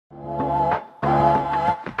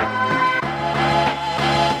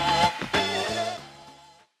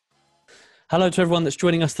Hello to everyone that's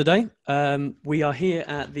joining us today. We are here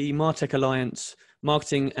at the Martech Alliance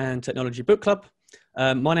Marketing and Technology Book Club.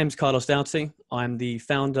 My name is Carlos Doughty. I'm the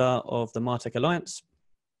founder of the Martech Alliance.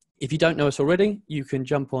 If you don't know us already, you can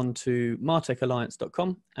jump on to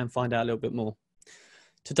martechalliance.com and find out a little bit more.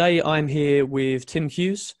 Today, I'm here with Tim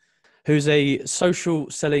Hughes, who's a social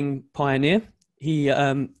selling pioneer. He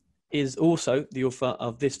is also the author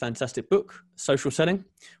of this fantastic book, Social Selling,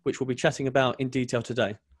 which we'll be chatting about in detail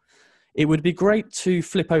today. It would be great to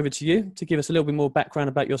flip over to you to give us a little bit more background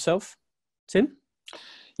about yourself. Tim?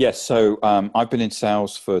 Yes, so I've been in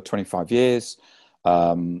sales for 25 years.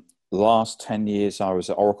 The last 10 years, I was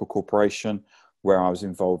at Oracle Corporation, where I was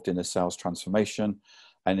involved in a sales transformation.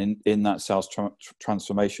 And in that sales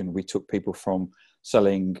transformation, we took people from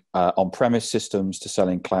selling on-premise systems to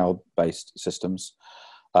selling cloud-based systems.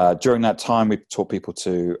 During that time, we taught people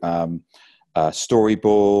to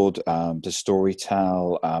storyboard, to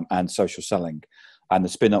storytell, and social selling. And the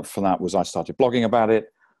spin-up for that was I started blogging about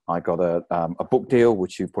it. I got a book deal,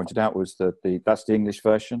 which you pointed out was that's the English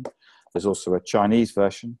version. There's also a Chinese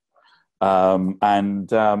version. I've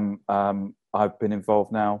been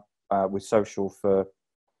involved now with social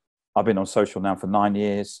I've been on social now for 9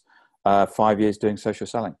 years, 5 years doing social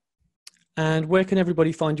selling. And where can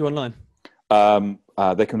everybody find you online?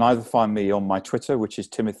 They can either find me on my Twitter, which is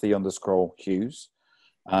Timothy_Hughes,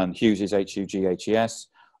 and Hughes is Hughes,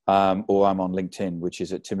 or I'm on LinkedIn, which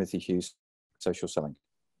is at Timothy Hughes Social Selling.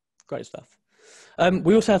 Great stuff.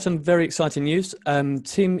 We also have some very exciting news.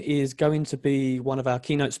 Tim is going to be one of our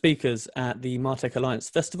keynote speakers at the Martech Alliance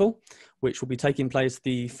Festival, which will be taking place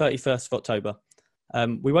the 31st of October.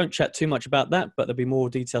 We won't chat too much about that, but there'll be more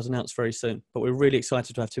details announced very soon. But we're really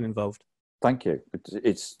excited to have Tim involved. Thank you.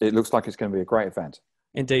 It looks like it's going to be a great event.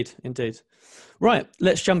 Indeed. Right,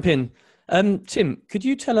 let's jump in. Tim, could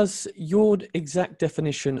you tell us your exact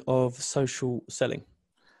definition of social selling?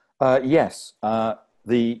 Yes. At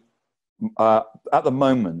the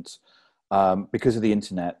moment, because of the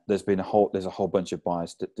internet, there's a whole bunch of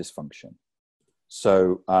buyers dysfunction.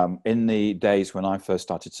 So in the days when I first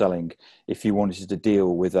started selling, if you wanted to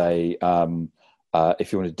deal with a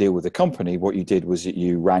company, what you did was that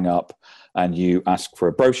you rang up and you asked for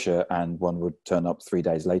a brochure and one would turn up 3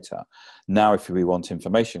 days later. Now, if we want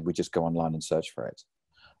information, we just go online and search for it.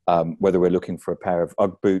 Whether we're looking for a pair of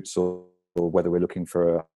UGG boots or whether we're looking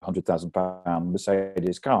for a £100,000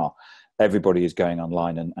 Mercedes car, everybody is going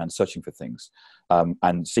online and searching for things. And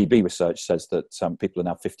CB research says that people are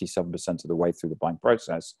now 57% of the way through the buying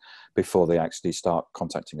process before they actually start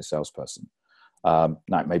contacting a salesperson. Now,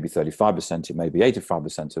 it may be 35%, it may be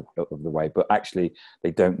 85% of the way, but actually they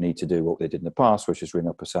don't need to do what they did in the past, which is ring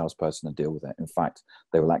up a salesperson and deal with it. In fact,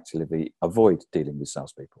 they will actively avoid dealing with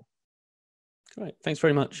salespeople. Great, thanks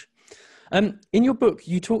very much. In your book,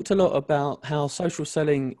 you talked a lot about how social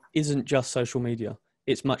selling isn't just social media.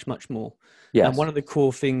 It's much, much more. Yes. And one of the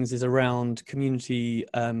core things is around community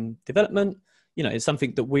development. You know, it's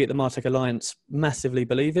something that we at the Martech Alliance massively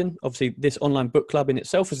believe in. Obviously, this online book club in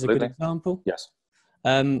itself is a good example. Yes.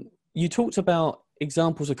 You talked about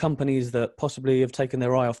examples of companies that possibly have taken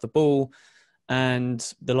their eye off the ball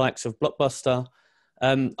and the likes of Blockbuster.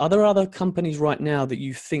 Are there other companies right now that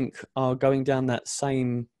you think are going down that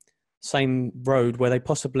same road where they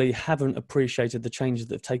possibly haven't appreciated the changes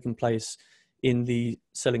that have taken place in the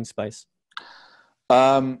selling space?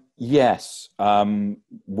 Yes.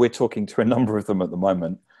 We're talking to a number of them at the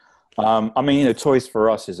moment. Toys R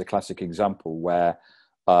Us is a classic example where,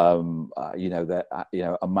 they're,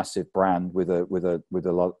 a massive brand with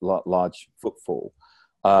a large footfall,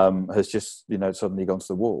 has just, suddenly gone to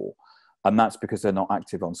the wall. And that's because they're not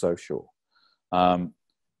active on social.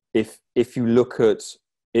 If you look at,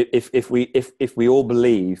 if we all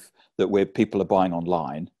believe that people are buying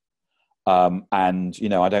online, and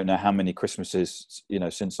I don't know how many Christmases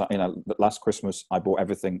since last Christmas I bought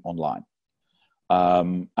everything online,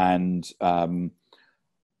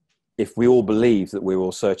 if we all believe that we're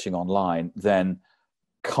all searching online, then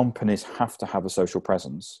companies have to have a social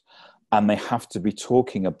presence and they have to be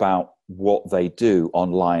talking about what they do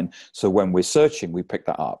online, so when we're searching we pick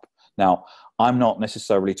that up. Now, I'm not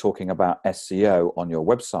necessarily talking about SEO on your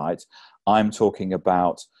website. I'm talking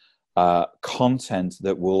about content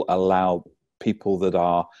that will allow people that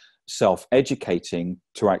are self-educating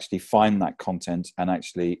to actually find that content and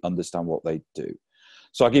actually understand what they do.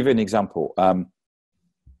 So I'll give you an example.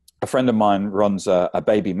 A friend of mine runs a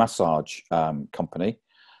baby massage company,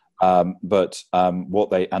 but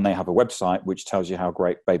they have a website which tells you how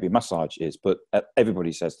great baby massage is, but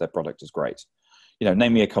everybody says their product is great.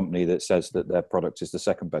 Name me a company that says that their product is the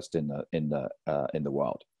second best in the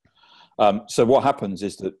world. So what happens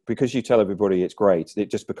is that because you tell everybody it's great,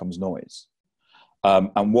 it just becomes noise.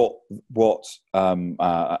 And what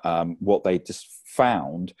they just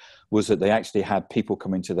found was that they actually had people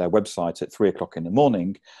coming to their website at 3:00 in the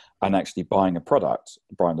morning and actually buying the product.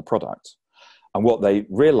 And what they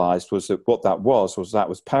realized was that that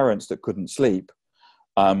was parents that couldn't sleep,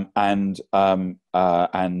 and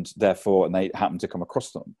therefore, and they happened to come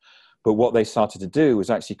across them. But what they started to do was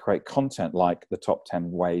actually create content like the top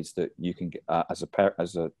 10 ways that you can get,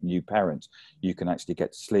 as a new parent, you can actually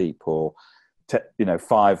get to sleep, or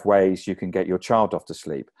 5 ways you can get your child off to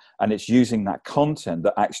sleep. And it's using that content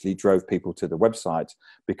that actually drove people to the website,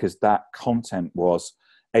 because that content was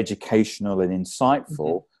educational and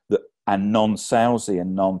insightful, and non-salesy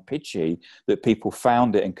and non-pitchy, that people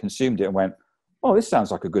found it and consumed it and went, oh, this sounds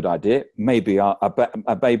like a good idea. Maybe a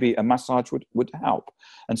massage would help.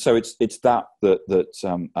 And so it's the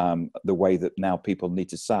way that now people need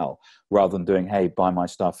to sell, rather than doing, hey, buy my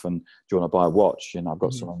stuff, and do you want to buy a watch? I've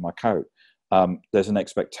got some on my coat. There's an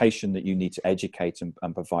expectation that you need to educate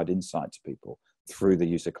and provide insight to people through the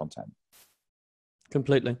use of content.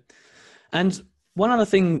 Completely. And one other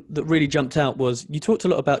thing that really jumped out was you talked a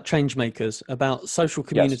lot about change makers, about social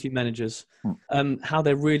community managers, how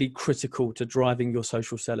they're really critical to driving your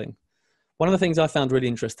social selling. One of the things I found really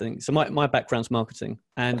interesting, so my background's marketing,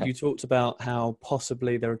 and you talked about how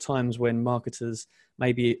possibly there are times when marketers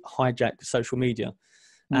maybe hijack social media,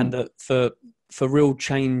 and that for real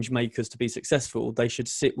change makers to be successful, they should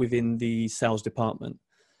sit within the sales department.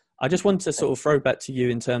 I just want to sort of throw back to you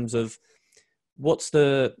in terms of what's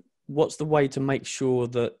the way to make sure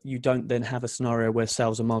that you don't then have a scenario where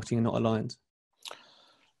sales and marketing are not aligned?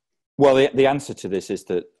 Well, the answer to this is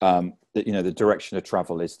that, the direction of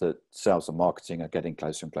travel is that sales and marketing are getting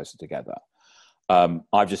closer and closer together.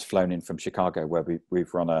 I've just flown in from Chicago, where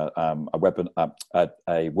we've run a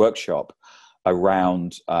workshop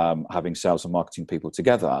around having sales and marketing people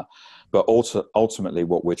together. But also, ultimately,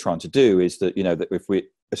 what we're trying to do is that, that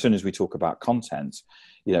as soon as we talk about content,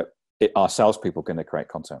 our salespeople going to create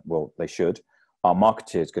content? Well, they should. Our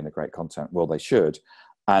marketeers going to create content? Well, they should.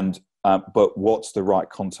 And but what's the right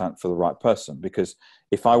content for the right person? Because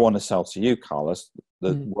if I want to sell to you, Carlos,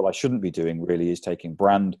 what I shouldn't be doing really is taking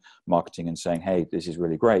brand marketing and saying, "Hey, this is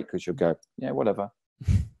really great," because you'll go, "Yeah, whatever."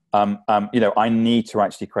 I need to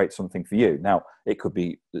actually create something for you. Now, it could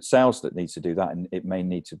be that sales that needs to do that, and it may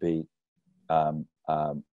need to be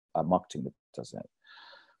marketing that does it.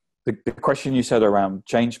 The question you said around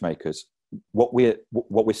change makers, what we're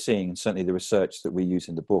seeing, and certainly the research that we use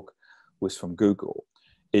in the book was from Google,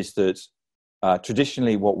 is that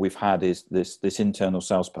traditionally what we've had is this internal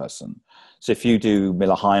salesperson. So if you do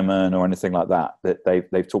Miller Heiman or anything like that,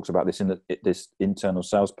 they've talked about this internal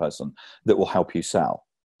salesperson that will help you sell.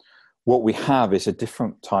 What we have is a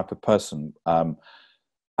different type of person.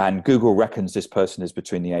 And Google reckons this person is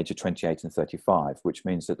between the age of 28 and 35, which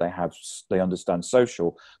means that they understand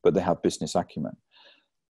social, but they have business acumen.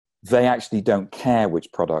 They actually don't care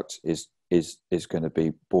which product is going to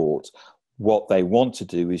be bought. What they want to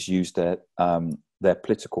do is use their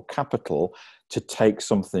political capital to take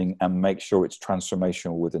something and make sure it's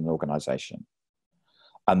transformational within an organization.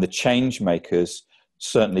 And the change makers,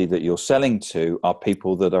 certainly that you're selling to, are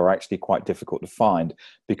people that are actually quite difficult to find,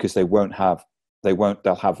 because they'll have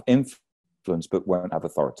influence but won't have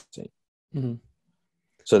authority. Mm-hmm.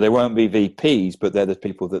 So they won't be VPs, but they're the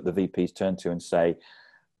people that the VPs turn to and say,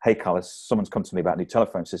 "Hey, Carlos, someone's come to me about a new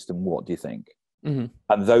telephone system. What do you think?" Mm-hmm.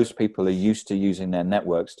 And those people are used to using their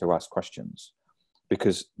networks to ask questions,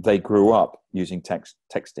 because they grew up using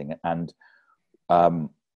texting and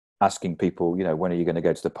asking people, when are you going to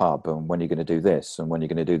go to the pub, and when are you going to do this, and when are you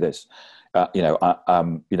going to do this?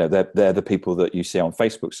 They're the people that you see on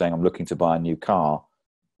Facebook saying, "I'm looking to buy a new car.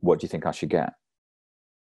 What do you think I should get?"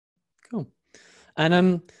 Cool.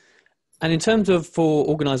 And in terms of for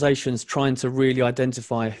organizations trying to really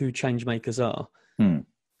identify who change makers are,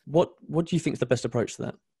 what do you think is the best approach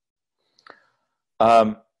to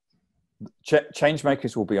that? Change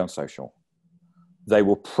makers will be on social. They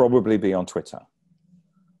will probably be on Twitter.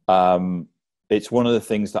 It's one of the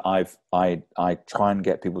things that I try and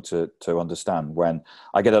get people to understand. When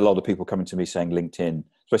I get a lot of people coming to me saying LinkedIn,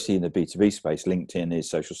 especially in the B2B space, LinkedIn is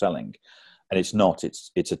social selling. And it's not.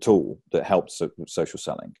 It's a tool that helps social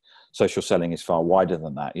selling. Social selling is far wider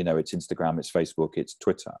than that. It's Instagram, it's Facebook, it's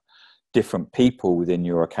Twitter. Different people within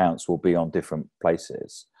your accounts will be on different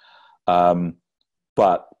places.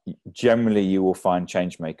 But generally you will find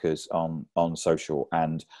change makers on social,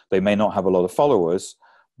 and they may not have a lot of followers,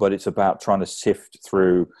 but it's about trying to sift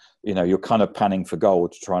through, you're kind of panning for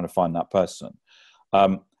gold, trying to find that person.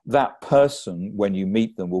 that person, when you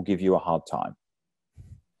meet them, will give you a hard time.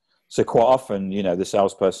 So quite often, the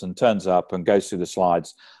salesperson turns up and goes through the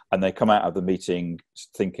slides, and they come out of the meeting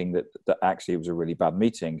thinking that actually it was a really bad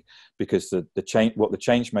meeting, because what the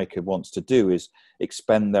change maker wants to do is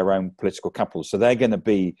expend their own political capital. So they're going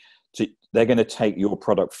to take your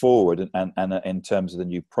product forward, and in terms of the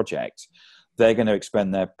new project, they're going to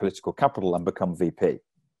expend their political capital and become VP.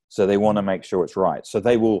 So they want to make sure it's right. So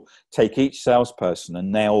they will take each salesperson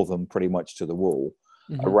and nail them pretty much to the wall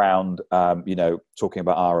around, talking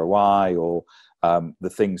about ROI or the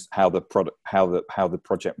things, how the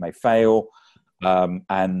project may fail,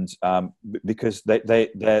 because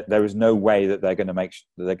there is no way that they're going to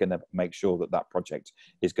make sure that project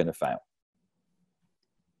is going to fail.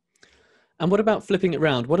 And what about flipping it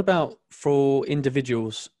around? What about for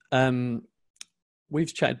individuals?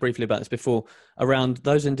 We've chatted briefly about this before, around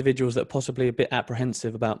those individuals that are possibly a bit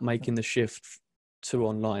apprehensive about making the shift to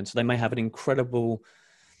online. So they may have an incredible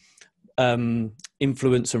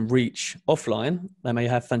influence and reach offline. They may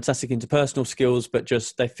have fantastic interpersonal skills, but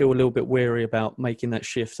just they feel a little bit wary about making that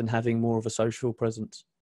shift and having more of a social presence.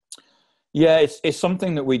 Yeah, it's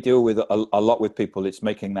something that we deal with a lot with people. It's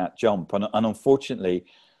making that jump, and unfortunately,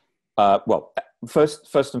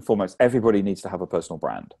 first and foremost, everybody needs to have a personal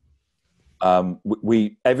brand.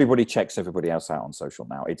 Everybody checks everybody else out on social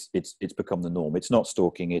now. It's become the norm. It's not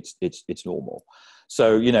stalking. It's normal.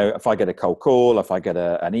 So if I get a cold call, if I get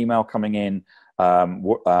an email coming in,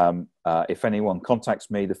 if anyone contacts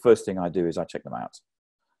me, the first thing I do is I check them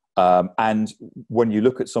out. And when you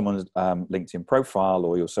look at someone's LinkedIn profile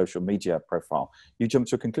or your social media profile, you jump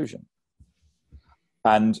to a conclusion.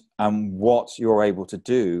 And what you're able to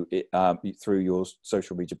do through your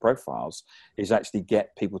social media profiles is actually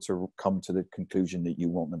get people to come to the conclusion that you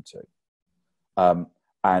want them to.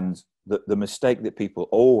 And the mistake that people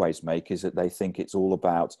always make is that they think it's all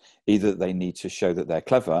about either they need to show that they're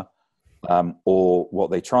clever, or what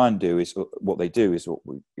they try and do is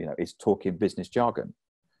is talk in business jargon.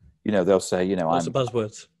 They'll say, lots of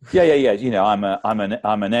buzzwords. Yeah.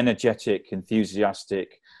 I'm an energetic,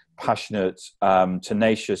 enthusiastic, passionate,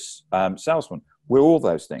 tenacious salesman. We're all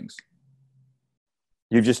those things.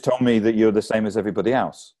 You've just told me that you're the same as everybody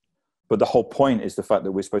else, but the whole point is the fact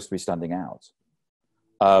that we're supposed to be standing out.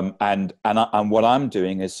 And what I'm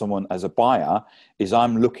doing as a buyer is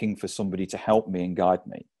I'm looking for somebody to help me and guide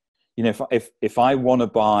me. If I want to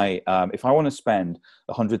buy, if I want to spend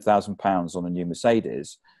 £100,000 on a new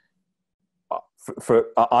Mercedes,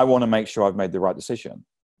 I want to make sure I've made the right decision.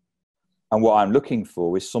 And what I'm looking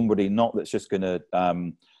for is somebody not that's just going to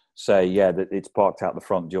say, yeah, that it's parked out the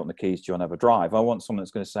front. Do you want the keys? Do you want to have a drive? I want someone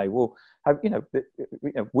that's going to say, well,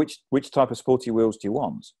 which type of sporty wheels do you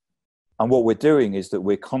want? And what we're doing is that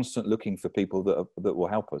we're constantly looking for people that will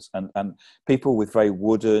help us. And people with very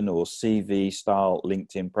wooden or CV style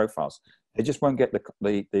LinkedIn profiles, they just won't get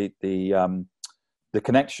the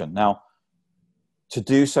connection. Now, to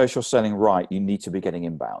do social selling right, you need to be getting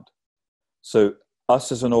inbound. So us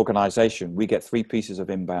as an organization, we get 3 pieces of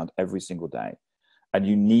inbound every single day. And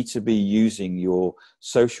you need to be using your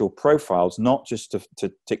social profiles, not just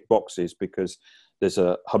to tick boxes because there's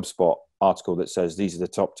a HubSpot article that says these are the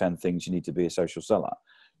top 10 things you need to be a social seller.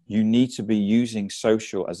 You need to be using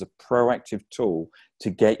social as a proactive tool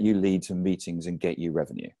to get you leads and meetings and get you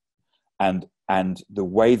revenue. And the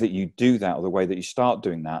way that you do that, or the way that you start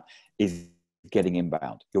doing that, is getting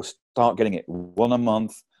inbound. You'll start getting it 1 a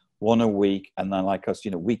month, 1 a week, and then like us,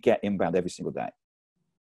 we get inbound every single day.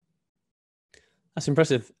 That's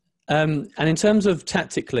impressive. And in terms of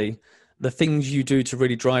tactically, the things you do to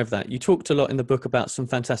really drive that, you talked a lot in the book about some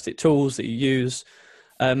fantastic tools that you use.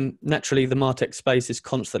 Naturally, the MarTech space is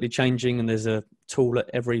constantly changing, and there's a tool at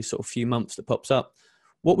every sort of few months that pops up.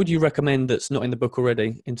 What would you recommend that's not in the book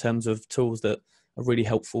already in terms of tools that are really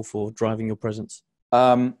helpful for driving your presence?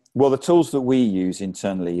 Well, the tools that we use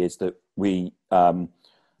internally is that we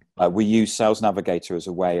use Sales Navigator as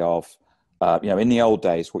a way of, in the old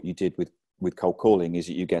days, what you did with cold calling is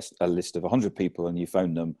that you get a list of 100 people and you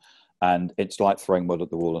phone them, and it's like throwing mud at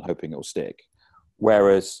the wall and hoping it will stick.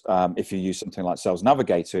 Whereas if you use something like Sales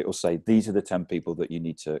Navigator, it will say, these are the 10 people that you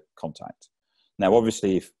need to contact. Now,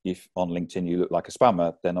 obviously, if on LinkedIn you look like a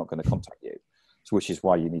spammer, they're not going to contact you, which is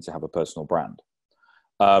why you need to have a personal brand.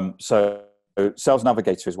 So Sales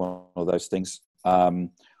Navigator is one of those things.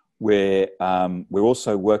 We're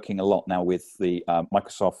also working a lot now with the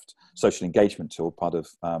Microsoft social engagement tool, part of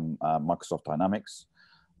Microsoft Dynamics,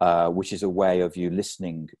 which is a way of you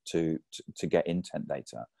listening to get intent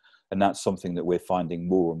data. And that's something that we're finding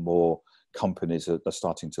more and more companies are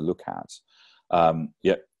starting to look at.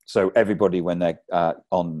 So everybody, when they're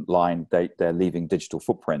online, they're leaving digital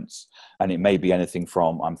footprints, and it may be anything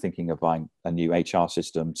from, I'm thinking of buying a new HR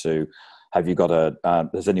system, to have you got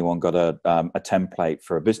has anyone got a template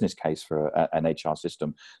for a business case for an HR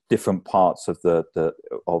system? Different parts of the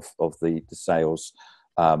sales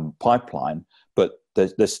pipeline, but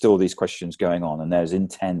there's still these questions going on, and there's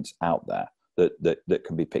intent out there that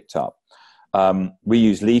can be picked up. We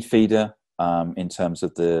use Lead Feeder in terms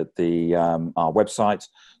of our website,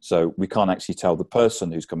 so we can't actually tell the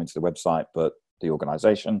person who's coming to the website, but the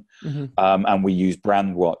organization. Mm-hmm. And we use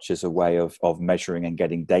Brand Watch as a way of measuring and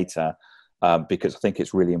getting data, because I think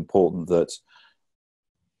it's really important that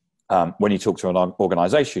when you talk to an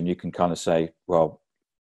organization, you can kind of say, well,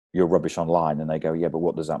 you're rubbish online, and they go, yeah, but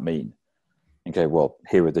what does that mean? And go, well,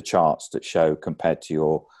 here are the charts that show, compared to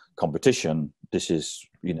your competition, this is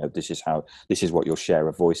what your share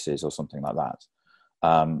of voice is, or something like that.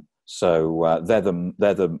 So they're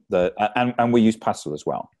the and we use Passel as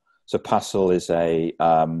well. So Passel is a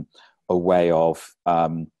way of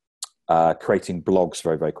creating blogs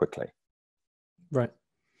very, very quickly. Right.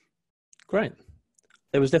 Great.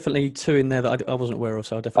 There was definitely two in there that I wasn't aware of,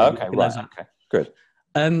 so I'll definitely okay, right. Okay, good.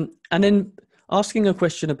 And then asking a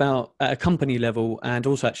question about at a company level, and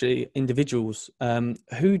also actually individuals,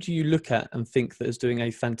 who do you look at and think that is doing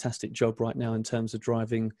a fantastic job right now in terms of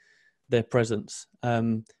driving their presence?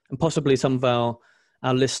 And possibly some of our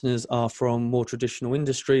listeners are from more traditional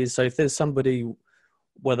industries. So if there's somebody,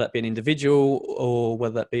 whether that be an individual or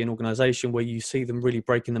whether that be an organization, where you see them really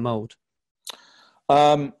breaking the mold.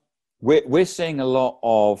 We're seeing a lot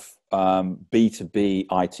of B2B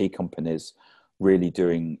IT companies really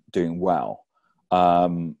doing well.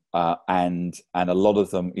 And a lot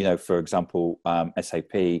of them, for example,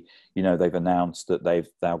 SAP, they've announced that they've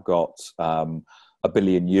now got €1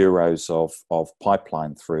 billion of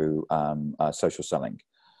pipeline through social selling.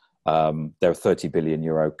 They're a €30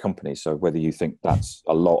 billion company, so whether you think that's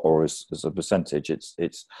a lot or as a percentage,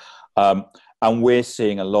 it's and we're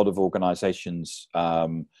seeing a lot of organizations,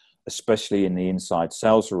 especially in the inside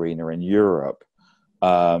sales arena in Europe,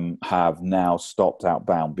 have now stopped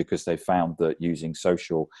outbound, because they found that using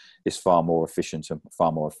social is far more efficient and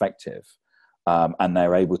far more effective, and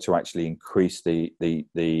they're able to actually increase their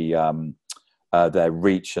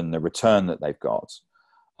reach and the return that they've got.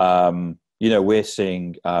 We're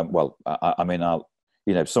seeing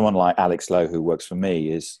someone like Alex Lowe, who works for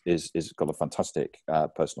me, is got a fantastic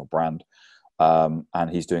personal brand, and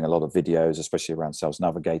he's doing a lot of videos, especially around Sales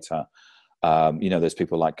Navigator. There's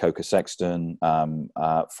people like Coca Sexton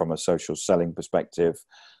from a social selling perspective.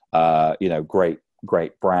 Great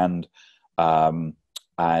brand, and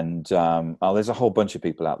there's a whole bunch of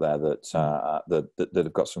people out there that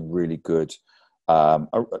have got some really good,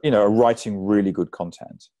 writing really good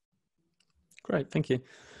content. Great, thank you.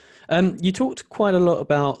 You talked quite a lot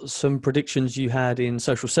about some predictions you had in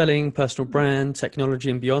social selling, personal brand,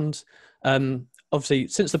 technology, and beyond. Obviously,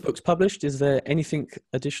 since the book's published, is there anything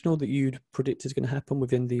additional that you'd predict is going to happen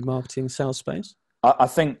within the marketing sales space? I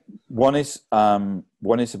think one is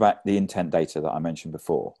about the intent data that I mentioned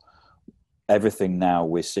before. Everything now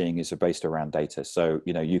we're seeing is based around data. So,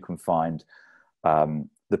 you can find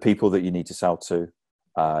the people that you need to sell to.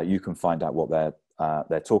 You can find out what they're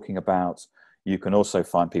talking about. You can also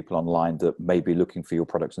find people online that may be looking for your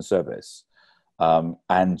products and service.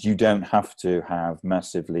 And you don't have to have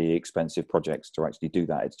massively expensive projects to actually do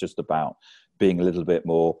that. It's just about being a little bit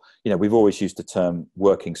more, we've always used the term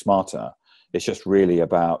working smarter. It's just really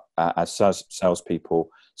about, as salespeople,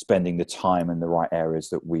 spending the time in the right areas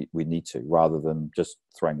that we need to, rather than just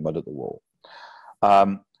throwing mud at the wall.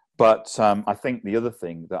 But I think the other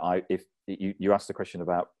thing that if you asked the question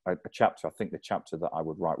about a chapter, I think the chapter that I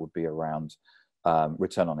would write would be around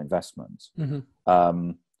return on investment.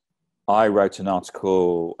 Mm-hmm. I wrote an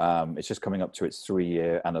article, it's just coming up to its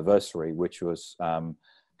 3-year anniversary, which was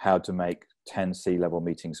how to make 10 C-level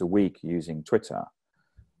meetings a week using Twitter.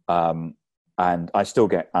 And I still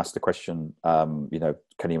get asked the question,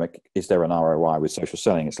 is there an ROI with social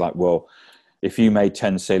selling? It's like, well, if you made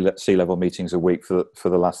 10 C-level meetings a week for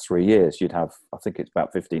the last 3 years, you'd have, I think it's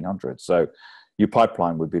about 1,500. So your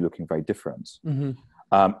pipeline would be looking very different. Mm-hmm.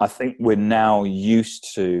 I think we're now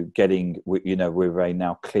used to we're very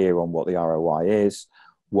now clear on what the ROI is,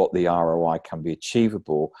 what the ROI can be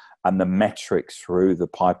achievable, and the metrics through the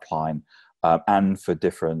pipeline, and for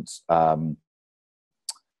different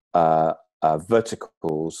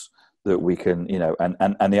verticals that we can,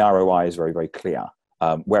 and the ROI is very, very clear.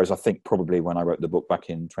 Whereas I think probably when I wrote the book back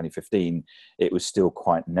in 2015, it was still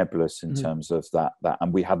quite nebulous in terms of that,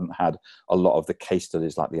 and we hadn't had a lot of the case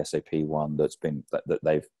studies like the SAP one that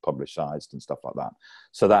they've publicized and stuff like that.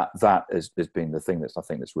 So that has been the thing I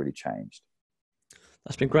think that's really changed.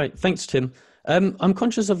 That's been great. Thanks, Tim. I'm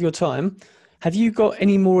conscious of your time. Have you got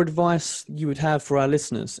any more advice you would have for our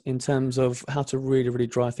listeners in terms of how to really, really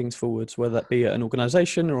drive things forwards, whether that be at an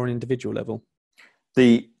organization or an individual level?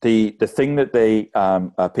 The thing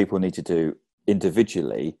that people need to do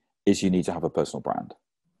individually is you need to have a personal brand.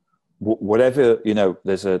 Whatever,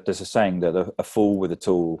 there's a saying that a fool with a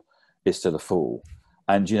tool is still a fool.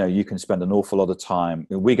 And, you can spend an awful lot of time.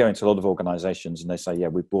 We go into a lot of organizations and they say, yeah,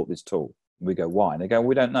 we bought this tool. And we go, why? And they go,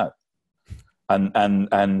 we don't know. And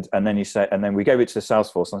then you say, and then we gave it to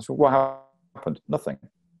Salesforce and I said, what happened? Nothing.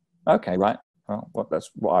 Okay, right. Well, that's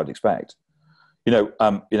what I would expect.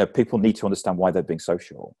 People need to understand why they're being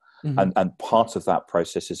social. And part of that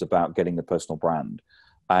process is about getting the personal brand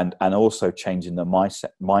and also changing the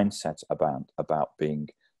mindset about being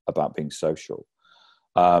social.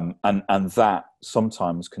 And that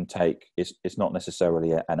sometimes can take, it's not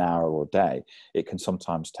necessarily an hour or a day. It can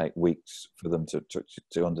sometimes take weeks for them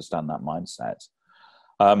to understand that mindset.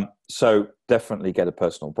 So definitely get a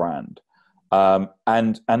personal brand,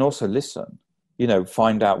 and also listen.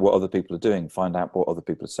 Find out what other people are doing, find out what other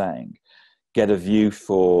people are saying, get a view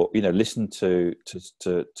for, listen to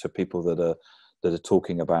people that are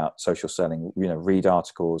talking about social selling, read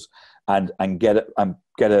articles and get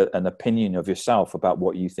an opinion of yourself about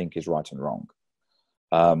what you think is right and wrong.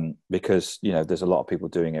 Because, there's a lot of people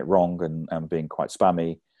doing it wrong and being quite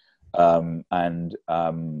spammy. And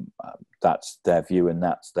that's their view and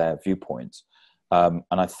that's their viewpoint. And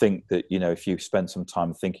I think that, if you spend some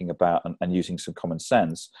time thinking about and using some common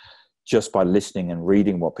sense, just by listening and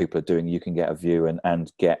reading what people are doing, you can get a view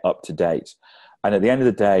and get up to date. And at the end of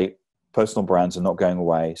the day, personal brands are not going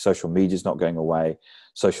away. Social media is not going away.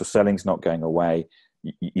 Social selling is not going away.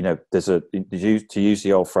 To use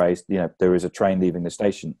the old phrase, there is a train leaving the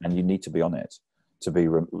station and you need to be on it to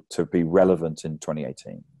be relevant in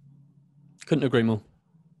 2018. Couldn't agree more.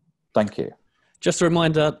 Thank you. Just a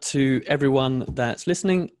reminder to everyone that's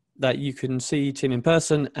listening that you can see Tim in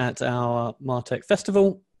person at our Martech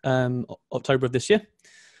Festival, October of this year.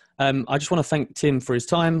 I just want to thank Tim for his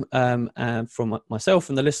time, and from myself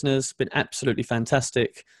and the listeners. It's been absolutely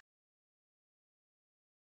fantastic